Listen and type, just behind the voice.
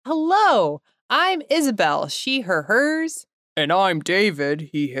Hello, I'm Isabel, she, her, hers. And I'm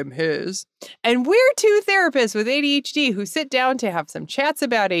David, he, him, his. And we're two therapists with ADHD who sit down to have some chats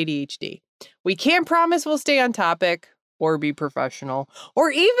about ADHD. We can't promise we'll stay on topic or be professional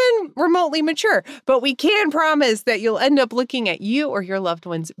or even remotely mature, but we can promise that you'll end up looking at you or your loved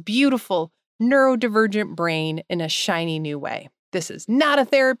one's beautiful neurodivergent brain in a shiny new way. This is not a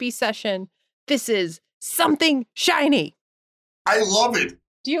therapy session. This is something shiny. I love it.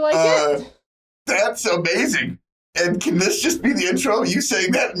 Do you like it? That's amazing. And can this just be the intro? You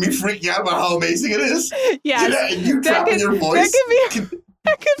saying that and me freaking out about how amazing it is? Yes. And you dropping your voice?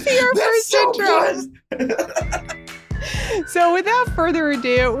 That could be our first intro. So without further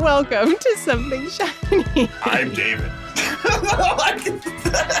ado, welcome to Something Shiny. I'm David.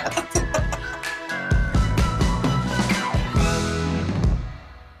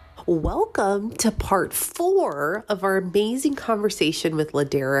 Welcome to part 4 of our amazing conversation with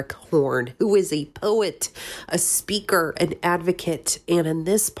Laderick Horn, who is a poet, a speaker, an advocate, and in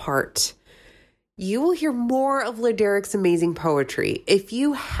this part, you will hear more of Laderick's amazing poetry. If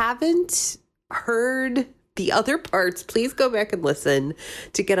you haven't heard the other parts, please go back and listen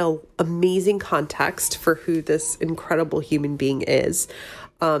to get an amazing context for who this incredible human being is.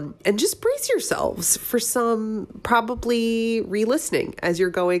 And just brace yourselves for some probably re-listening as you're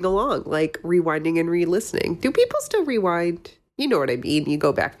going along, like rewinding and re-listening. Do people still rewind? You know what I mean. You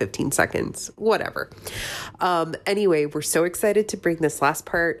go back 15 seconds, whatever. Anyway, we're so excited to bring this last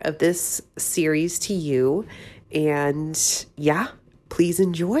part of this series to you. And yeah, please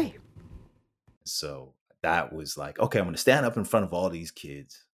enjoy. So that was like, okay, I'm going to stand up in front of all these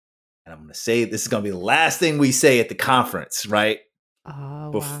kids and I'm going to say, this is going to be the last thing we say at the conference, right? Oh,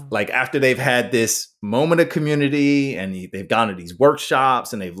 wow. Like after they've had this moment of community and they've gone to these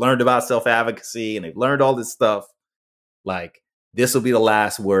workshops and they've learned about self-advocacy and they've learned all this stuff, like this will be the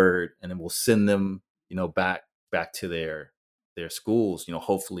last word, and then we'll send them, back to their schools,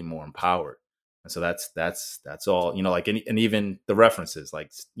 hopefully more empowered. And so that's all, like, and even the references,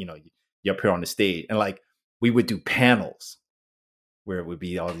 like, you're up here on the stage, and like we would do panels where it would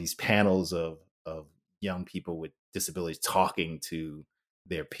be all these panels of young people with disabilities talking to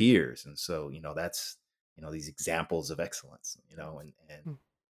their peers. And so, that's, these examples of excellence, and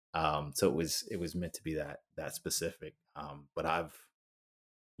so it was meant to be that specific. But I've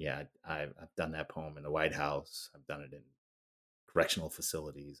done that poem in the White House. I've done it in correctional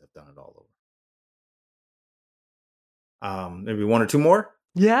facilities. I've done it all over. Maybe one or two more.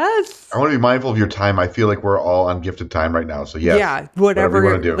 Yes. I want to be mindful of your time. I feel like we're all on gifted time right now. So yes. Yeah, whatever you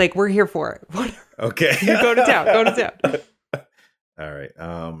want to do. Like, we're here for it. Okay. You go to town. Go to town. All right.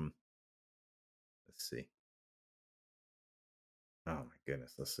 Let's see. Oh my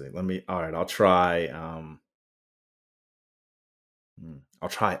goodness. Let's see. All right. I'll try. I'll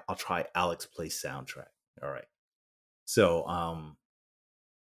try Alex Place soundtrack. All right. So,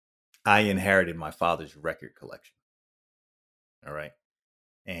 I inherited my father's record collection. All right.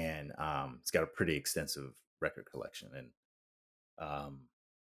 And it's got a pretty extensive record collection. And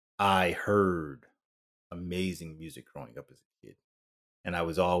I heard amazing music growing up as a kid. And I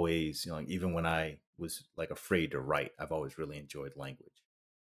was always, even when I was like afraid to write, I've always really enjoyed language.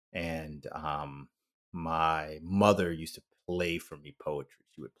 And my mother used to play for me poetry.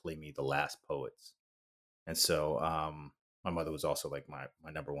 She would play me The Last Poets. And so my mother was also like my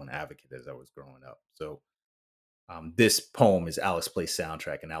number one advocate as I was growing up. So this poem is Alex Place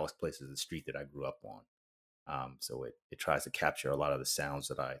soundtrack, and Alex Place is the street that I grew up on. So it tries to capture a lot of the sounds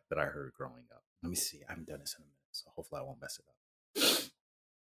that I heard growing up. Let me see. I haven't done this in a minute, so hopefully I won't mess it up.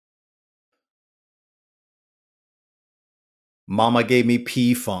 Mama gave me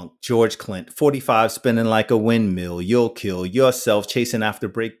P-Funk, George Clint, 45 spinning like a windmill. You'll kill yourself chasing after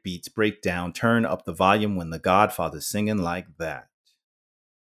break beats, break down, turn up the volume when the Godfather's singing like that.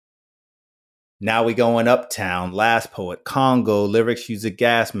 Now we going uptown, Last Poet, Congo, lyrics use a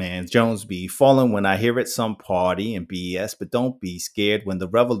gas man, Jones B, falling when I hear it some party and BS, but don't be scared when the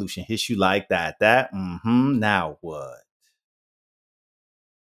revolution hits you like that. Now what?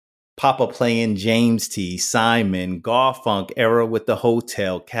 Papa playing James T, Simon, Garfunk era with the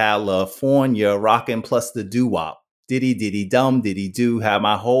Hotel California, rockin' plus the doo-wop. Diddy diddy dum diddy do, have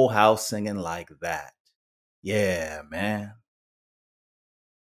my whole house singing like that. Yeah, man.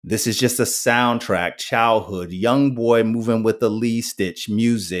 This is just a soundtrack, childhood, young boy moving with the Lee Stitch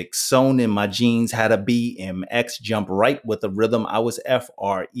music, sewn in my jeans, had a BMX, jump right with the rhythm. I was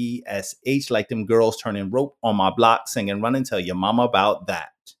FRESH, like them girls turning rope on my block, singing, run and tell your mama about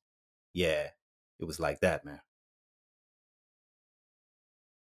that. Yeah, it was like that, man.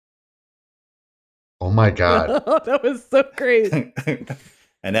 Oh my God. That was so great.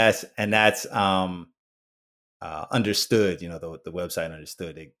 and that's Understood. You know, the website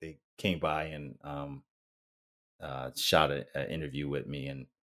Understood. They came by and shot an interview with me, and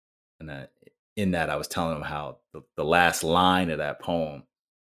in that I was telling them how the last line of that poem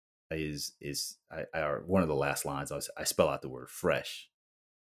is one of the last lines. I spell out the word fresh,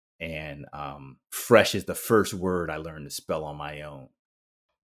 and fresh is the first word I learned to spell on my own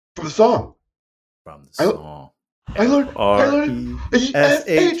From the song. from the song. I learned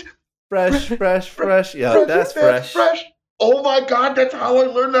RESH. Fresh. Yeah, that's fresh. Fresh. Oh my God, that's how I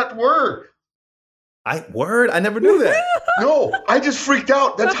learned that word. I never knew that. No, I just freaked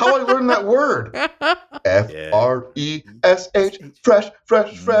out. That's how I learned that word. FRESH. Fresh.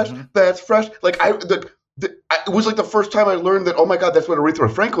 Mhm. That's fresh. Like it was like the first time I learned that. Oh my God, that's what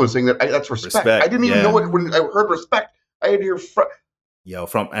Aretha Franklin was saying. That's respect. Respect, I didn't even yeah. know it when I heard respect. I had to hear Yo,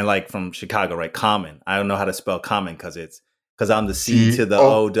 from Chicago, right? Common. I don't know how to spell common because I'm the C to the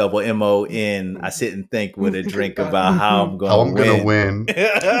OMMON. I sit and think with a drink about how I'm going to win.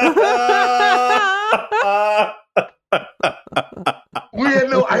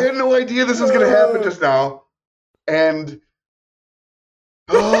 I had no idea this was going to happen just now, and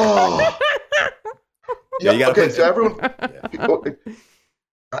Yeah, you gotta okay. put So everyone,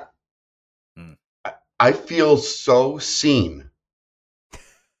 I feel so seen.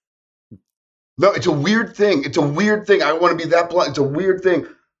 No, it's a weird thing. I want to be that blunt. It's a weird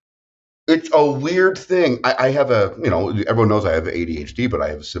thing. I have everyone knows I have ADHD, but I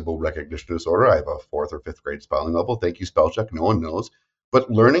have a symbol recognition disorder. I have a 4th or 5th grade spelling level. Thank you, spell check. No one knows.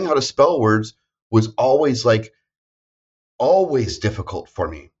 But learning how to spell words was always difficult for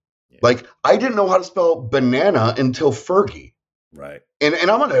me. Yeah. Like, I didn't know how to spell banana until Fergie. Right. And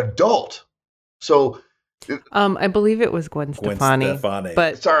I'm an adult. So I believe it was Gwen Stefani.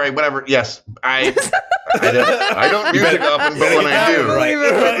 But sorry, whatever. Yes, I don't music often, but when I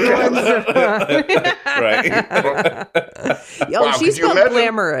do, Oh, she spelled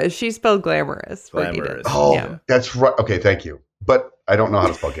glamorous. She spelled glamorous. Glamorous. Oh, yeah. That's right. Okay, thank you. But I don't know how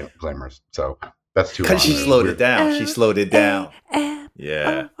to spell glamorous, so that's too long. Because she slowed it down.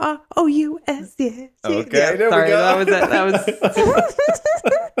 Yeah. OUS. Yes. Okay, there we go. That was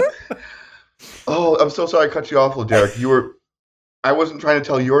Oh, I'm so sorry I cut you off, Derek. I wasn't trying to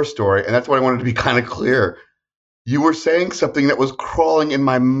tell your story, and that's why I wanted to be kind of clear. You were saying something that was crawling in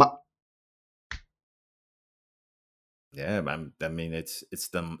my mind. Yeah, I mean, it's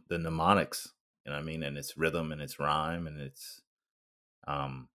the mnemonics, you know what I mean, and it's rhythm and it's rhyme and it's,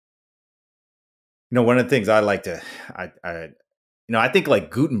 one of the things I like to, I think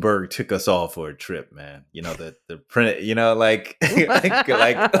like Gutenberg took us all for a trip, man. The print, like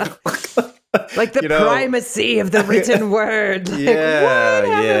like the primacy of the written word. Like, yeah, what?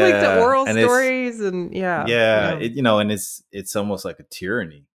 yeah, Like the oral and stories and yeah. And it's almost like a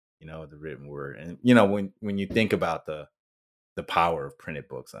tyranny, the written word. And when you think about the power of printed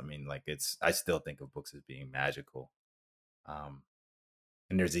books, I mean, like I still think of books as being magical. And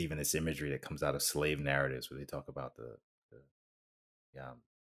there's even this imagery that comes out of slave narratives where they talk about the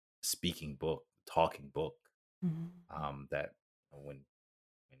speaking book, talking book, that when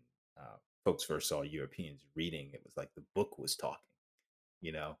folks first saw Europeans reading, it was like the book was talking,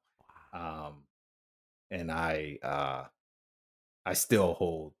 and I still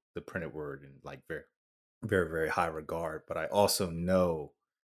hold the printed word in like very, very, very high regard, but I also know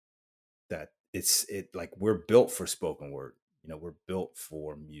that we're built for spoken word. We're built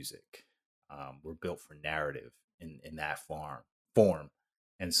for music. We're built for narrative in that form.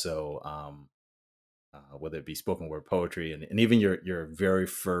 And so whether it be spoken word poetry and even your very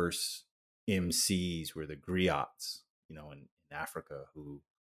first MCs were the griots, in Africa, who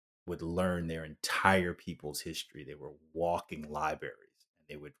would learn their entire people's history. They were walking libraries and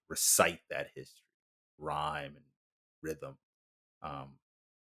they would recite that history, rhyme and rhythm.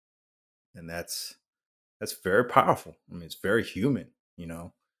 And that's very powerful. I mean, it's very human,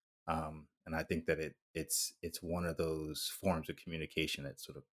 and I think that it's one of those forms of communication that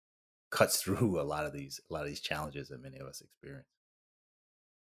sort of cuts through a lot of these challenges that many of us experience.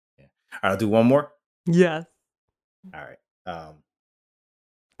 Yeah. All right, I'll do one more. Yes. All right.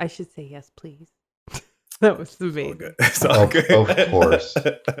 I should say yes, please. That was amazing. It's all good. Of course.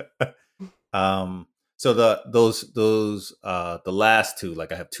 So the last two,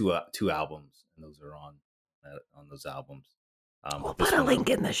 like I have two albums, and those are on those albums. We'll put a link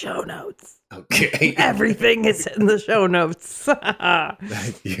in the show notes. Okay. Everything is in the show notes.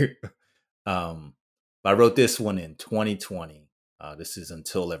 Thank you. I wrote this one in 2020. This is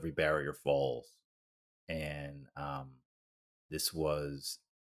Until Every Barrier Falls. And this was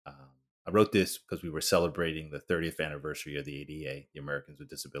I wrote this because we were celebrating the 30th anniversary of the ADA, the Americans with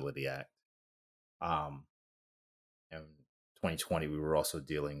Disability Act. In 2020, we were also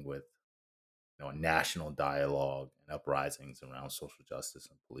dealing with a national dialogue and uprisings around social justice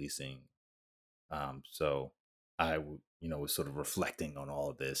and policing. So I, was sort of reflecting on all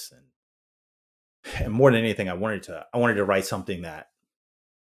of this, and more than anything, I wanted to write something that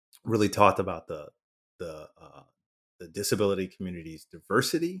really talked about the disability community's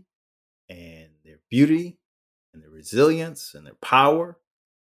diversity and their beauty and their resilience and their power.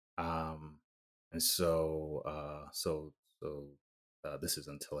 And so this is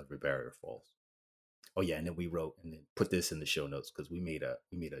Until Every Barrier Falls. Oh yeah, and then we wrote and then put this in the show notes because we made a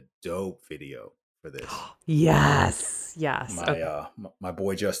dope video for this. Yes. My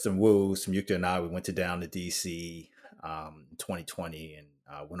boy Justin Wu, Samyukta, and I, we went down to DC in 2020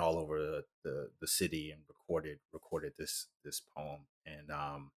 and went all over the city and recorded this poem. And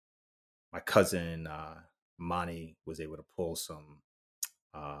my cousin Mani was able to pull some.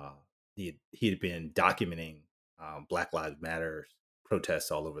 He had been documenting Black Lives Matter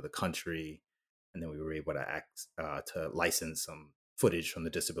protests all over the country, and then we were able to license some footage from the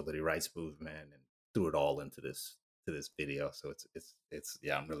disability rights movement and threw it all into this video. So it's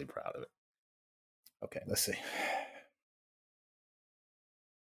yeah, I'm really proud of it. Okay, let's see.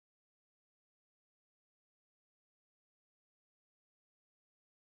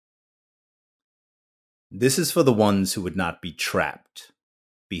 This is for the ones who would not be trapped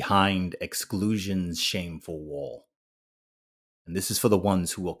behind exclusion's shameful wall. And this is for the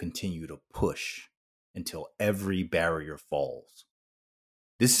ones who will continue to push until every barrier falls.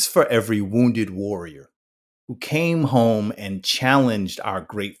 This is for every wounded warrior who came home and challenged our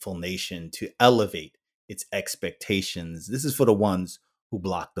grateful nation to elevate its expectations. This is for the ones who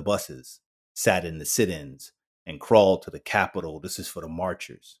blocked the buses, sat in the sit-ins, and crawled to the Capitol. This is for the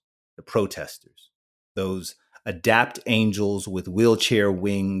marchers, the protesters, those adapt angels with wheelchair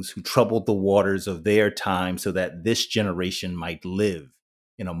wings who troubled the waters of their time so that this generation might live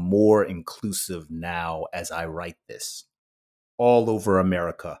in a more inclusive now. As I write this, all over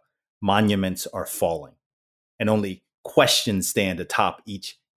America, monuments are falling, and only questions stand atop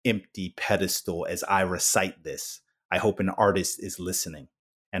each empty pedestal. As I recite this, I hope an artist is listening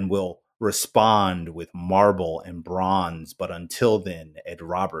and will respond with marble and bronze. But until then, Ed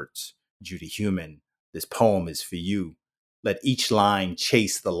Roberts, Judy Heumann, this poem is for you. Let each line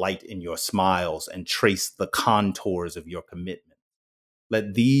chase the light in your smiles and trace the contours of your commitment.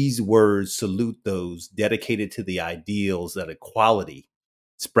 Let these words salute those dedicated to the ideals that equality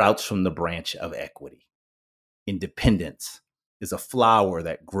sprouts from the branch of equity. Independence is a flower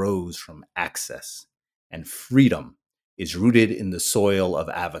that grows from access, and freedom is rooted in the soil of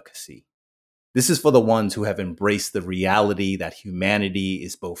advocacy. This is for the ones who have embraced the reality that humanity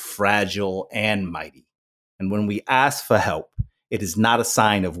is both fragile and mighty. And when we ask for help, it is not a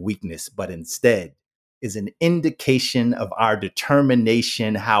sign of weakness, but instead is an indication of our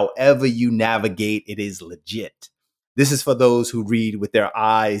determination. However you navigate, it is legit. This is for those who read with their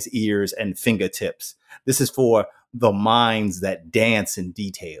eyes, ears, and fingertips. This is for the minds that dance in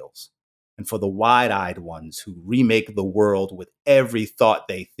details, and for the wide-eyed ones who remake the world with every thought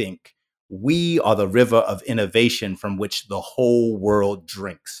they think. We are the river of innovation from which the whole world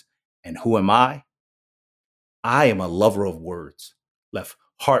drinks. And who am I? I am a lover of words, left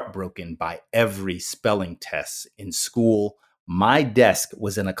heartbroken by every spelling test in school. My desk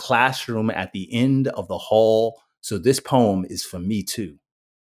was in a classroom at the end of the hall, so this poem is for me too.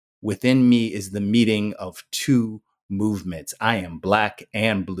 Within me is the meeting of two movements. I am Black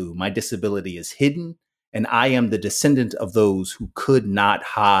and blue. My disability is hidden, and I am the descendant of those who could not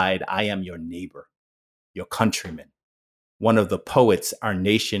hide. I am your neighbor, your countryman, one of the poets our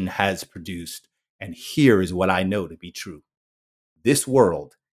nation has produced. And here is what I know to be true. This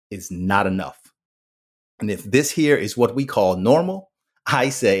world is not enough. And if this here is what we call normal, I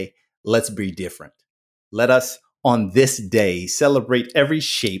say, let's be different. Let us, on this day, celebrate every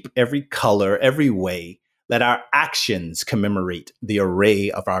shape, every color, every way. Let our actions commemorate the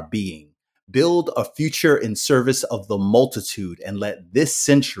array of our being. Build a future in service of the multitude, and let this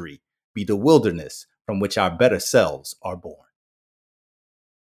century be the wilderness from which our better selves are born.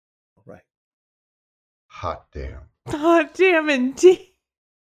 All right. Hot damn. Hot damn indeed.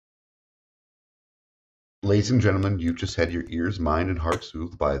 Ladies and gentlemen, you just had your ears, mind, and heart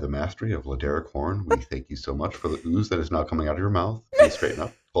soothed by the mastery of Laderick Horn. We thank you so much for the ooze that is now coming out of your mouth. Please straighten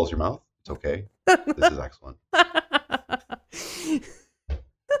up. Close your mouth. It's okay. This is excellent.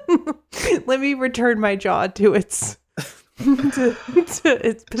 Let me return my jaw to its to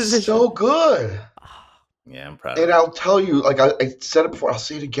its position. So good. Yeah, I'm proud of And you. I'll tell you, like I said it before, I'll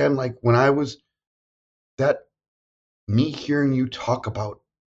say it again. Like when I was me hearing you talk about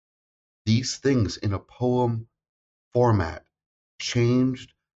these things in a poem format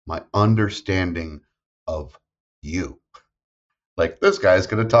changed my understanding of you. Like, this guy's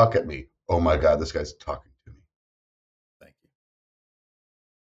going to talk at me. Oh my God, this guy's talking to me. Thank you.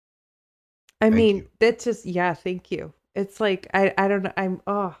 I Thank mean, you. that's just, yeah, thank you. It's like, I don't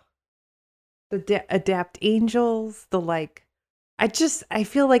know. The Adapt Angels, I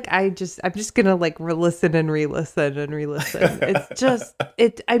feel like I'm just gonna like listen and re-listen and re-listen. It's just,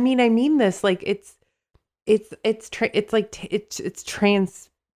 I mean this, like, it's trans,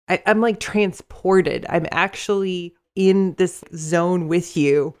 I'm like transported. I'm actually in this zone with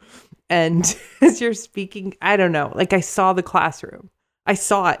you. And as you're speaking, I don't know, like I saw the classroom. I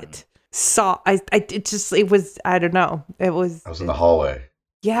saw it. It was, I don't know. I was in the hallway.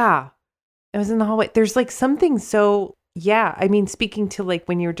 Yeah. I was in the hallway. There's like something so, yeah. I mean, speaking to like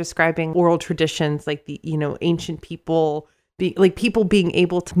when you're describing oral traditions, like the, ancient people, people being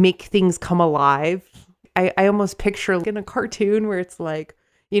able to make things come alive. I almost picture like in a cartoon where it's like,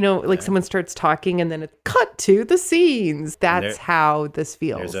 like Yeah. someone starts talking and then it's cut to the scenes. And That's how this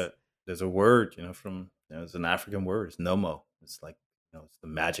feels. There's a word, from it's an African word. It's nomo. It's like it's the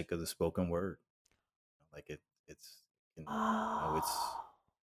magic of the spoken word. Like it's it's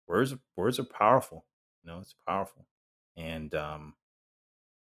words are powerful. It's powerful, and I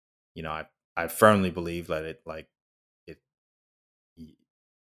firmly believe that it y-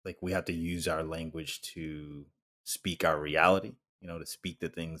 like we have to use our language to speak our reality. To speak the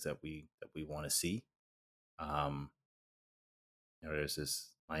things that we want to see. Um, there's this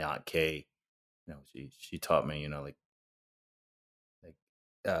my aunt Kay. She taught me. Like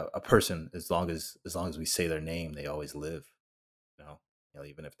a person, as long as we say their name, they always live. You know,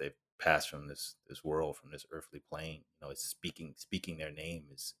 even if they've passed from this world, from this earthly plane. It's speaking their name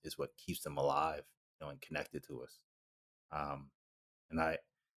is what keeps them alive. And connected to us. Um, and I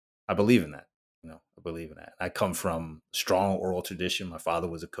believe in that. I believe in that. I come from strong oral tradition. My father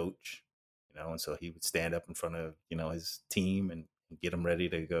was a coach. And so he would stand up in front of his team and get them ready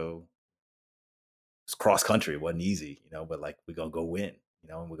to go. It's cross country. It wasn't easy, but like we're gonna go win,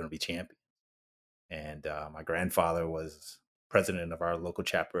 and we're gonna be champions. And my grandfather was president of our local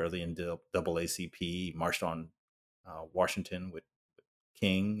chapter early in AACP. Marched on Washington with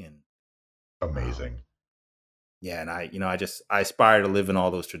King, and Amazing. yeah, and I aspire to live in all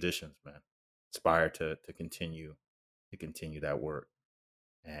those traditions, man. Aspire to continue that work,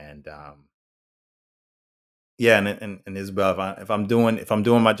 and yeah, and Isabel, if I'm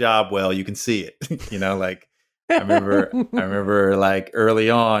doing my job well, you can see it. Like I remember like early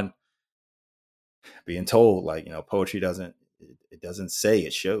on being told like poetry doesn't say,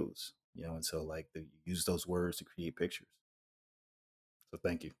 it shows. And so like you use those words to create pictures. So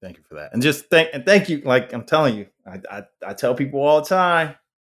thank you for that, and just thank you. Like I'm telling you, I tell people all the time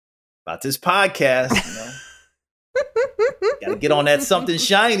about this podcast. Got to get on that something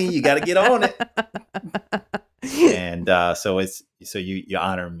shiny. You got to get on it. And so you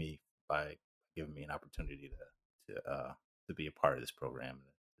honor me by giving me an opportunity to be a part of this program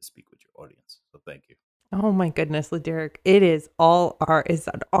and to speak with your audience. So thank you. Oh my goodness, Laderick. It is it's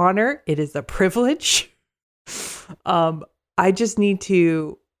an honor. It is a privilege. I just need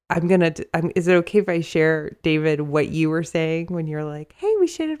to, is it okay if I share, David, what you were saying when you're like, hey, we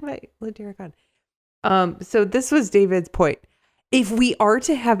should invite Laderick on? So this was David's point. If we are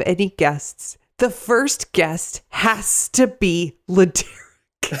to have any guests, the first guest has to be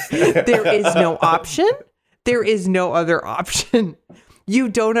Laderick. There is no option. There is no other option. You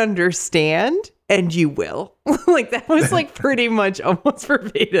don't understand, and you will. Like that was like pretty much almost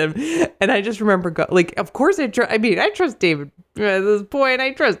verbatim. And I just remember of course I trust David at this point.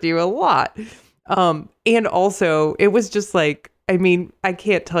 I trust you a lot. And also it was just like, I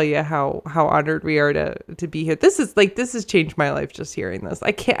can't tell you how honored we are to be here. This has changed my life just hearing this.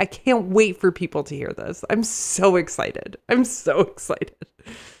 I can't wait for people to hear this. I'm so excited.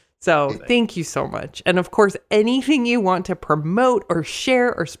 So thank you so much. And of course, anything you want to promote or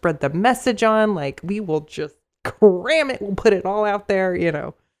share or spread the message on, like we will just cram it. We'll put it all out there.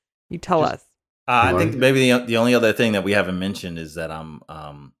 You tell us. I think maybe the only other thing that we haven't mentioned is that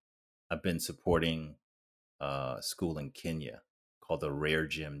I've been supporting a school in Kenya called the Rare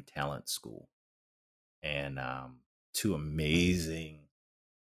Gem Talent School, and two amazing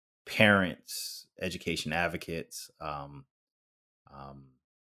parents, education advocates.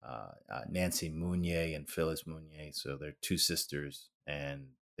 Nancy Mounier and Phyllis Mounier. So they're two sisters, and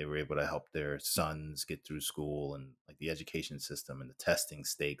They were able to help their sons get through school, and like the education system and the testing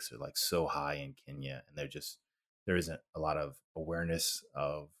stakes are like so high in Kenya, and there isn't a lot of awareness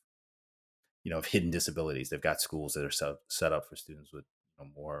of, of hidden disabilities. They've got schools that are set up for students with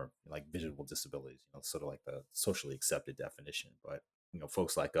more like visual disabilities, sort of like the socially accepted definition. But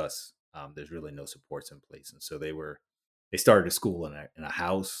folks like us, there's really no supports in place, and so they started a school in a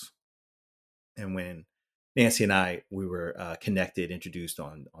house. And when Nancy and we were connected, introduced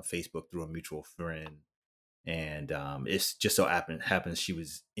on Facebook through a mutual friend, and it's just so happens she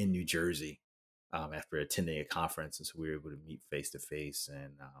was in New Jersey after attending a conference, and so we were able to meet face to face.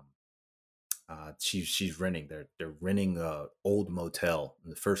 And she's renting. They're renting a old motel. On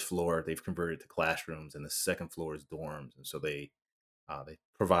the first floor, they've converted to classrooms, and the second floor is dorms. And so they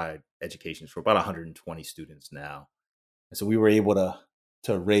provide education for about 120 students now. And so we were able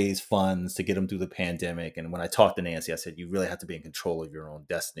to raise funds to get them through the pandemic. And when I talked to Nancy, I said, you really have to be in control of your own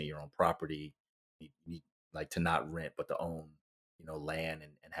destiny, your own property. You need like to not rent, but to own, land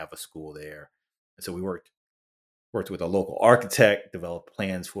and have a school there. And so we worked with a local architect, developed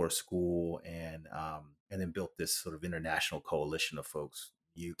plans for a school, and then built this sort of international coalition of folks,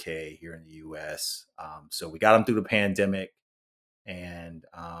 UK, here in the US. So we got them through the pandemic, and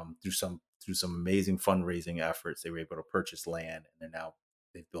through some amazing fundraising efforts, they were able to purchase land, and now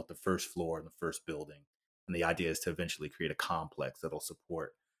they've built the first floor in the first building. And the idea is to eventually create a complex that'll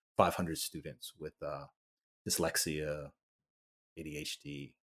support 500 students with dyslexia,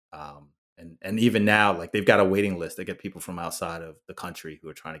 ADHD, and even now, like they've got a waiting list. They get people from outside of the country who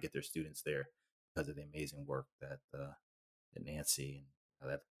are trying to get their students there because of the amazing work that Nancy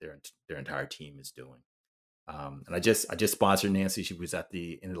and that their entire team is doing. And I just sponsored Nancy. She was at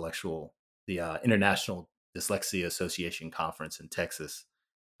the International Dyslexia Association conference in Texas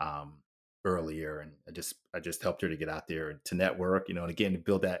earlier, and I just helped her to get out there and to network, and again to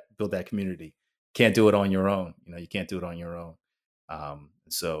build that community. Can't do it on your own. You can't do it on your own.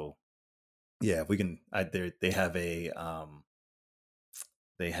 So yeah, we can. They have a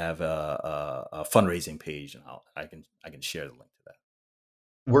fundraising page, and I can share the link to that.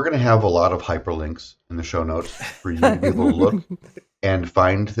 We're going to have a lot of hyperlinks in the show notes for you to be able to look and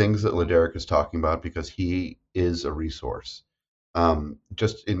find things that Laderick is talking about, because he is a resource.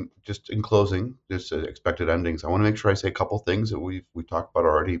 Just in closing, just expected endings, I want to make sure I say a couple things that we talked about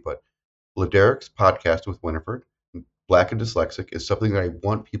already. But Laderick's podcast with Winifred, Black and Dyslexic, is something that I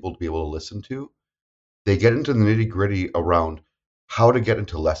want people to be able to listen to. They get into the nitty-gritty around how to get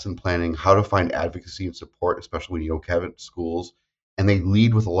into lesson planning, how to find advocacy and support, especially when you don't have it in schools. And they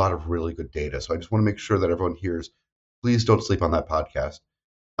lead with a lot of really good data. So I just want to make sure that everyone hears, please don't sleep on that podcast.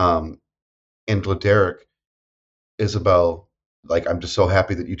 And Laderick, Isabel, like, I'm just so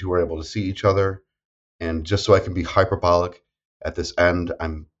happy that you two were able to see each other. And just so I can be hyperbolic at this end,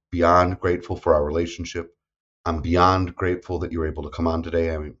 I'm beyond grateful for our relationship. I'm beyond grateful that you were able to come on today.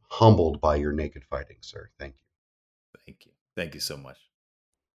 I'm humbled by your naked fighting, sir. Thank you. Thank you. Thank you so much.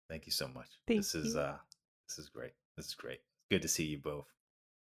 Thank you so much. This is great. This is great. Good to see you both.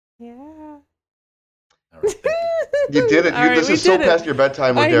 Yeah. All right, thank you. You did it. This is so past your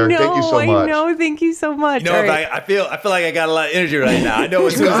bedtime, Derek. Thank you so much. I know. Thank you so much. I feel like I got a lot of energy right now. I know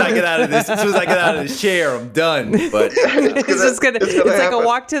as soon as I get out of this chair, I'm done. But it's like a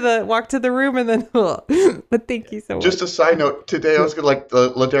walk to the room and then. But thank you so much. Just a side note. Today I was gonna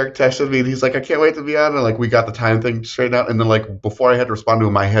Laderick texted me and he's like, I can't wait to be on, and we got the time thing straightened out, and then before I had to respond to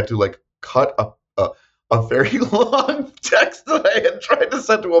him, I had to cut a very long text that I had tried to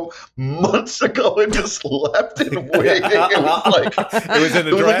send to him months ago and just left it waiting. It was in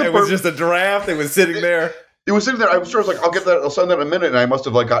the draft. It was just a draft. It was sitting there. It was sitting there. I was sure I'll send that in a minute. And I must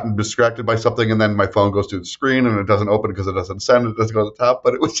have gotten distracted by something. And then my phone goes to the screen and it doesn't open because it doesn't send. It doesn't go to the top.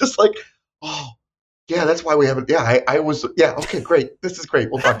 But it was just oh, yeah, that's why we haven't. Yeah, okay, great. This is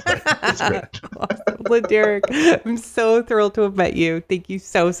great. We'll talk tonight. It's great. Awesome. Laderick, I'm so thrilled to have met you. Thank you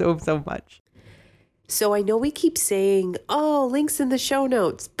so, so, so much. So I know we keep saying, links in the show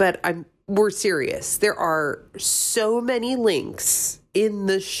notes, but we're serious. There are so many links in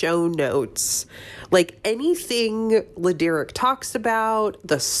the show notes. Like anything Laderick talks about,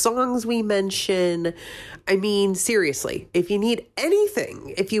 the songs we mention. I mean, seriously, if you need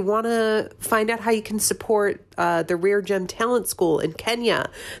anything, if you want to find out how you can support the Rare Gem Talent School in Kenya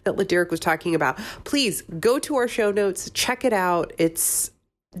that Laderick was talking about, please go to our show notes, check it out. It's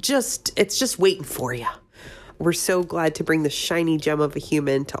just waiting for you. We're so glad to bring the shiny gem of a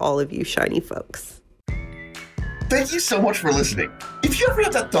human to all of you shiny folks. Thank you so much for listening. If you ever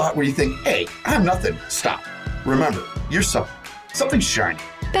have that thought where you think, hey, I'm nothing, stop. Remember, you're something shiny.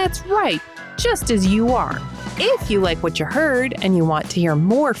 That's right, just as you are. If you like what you heard and you want to hear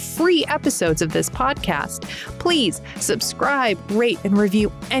more free episodes of this podcast, please subscribe, rate, and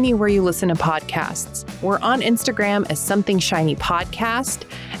review anywhere you listen to podcasts. We're on Instagram as Something Shiny Podcast.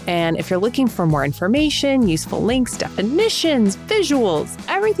 And if you're looking for more information, useful links, definitions, visuals,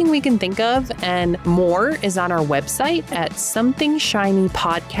 everything we can think of and more is on our website at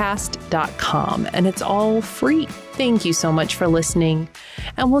somethingshinypodcast.com. And it's all free. Thank you so much for listening,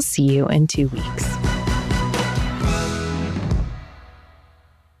 and we'll see you in 2 weeks.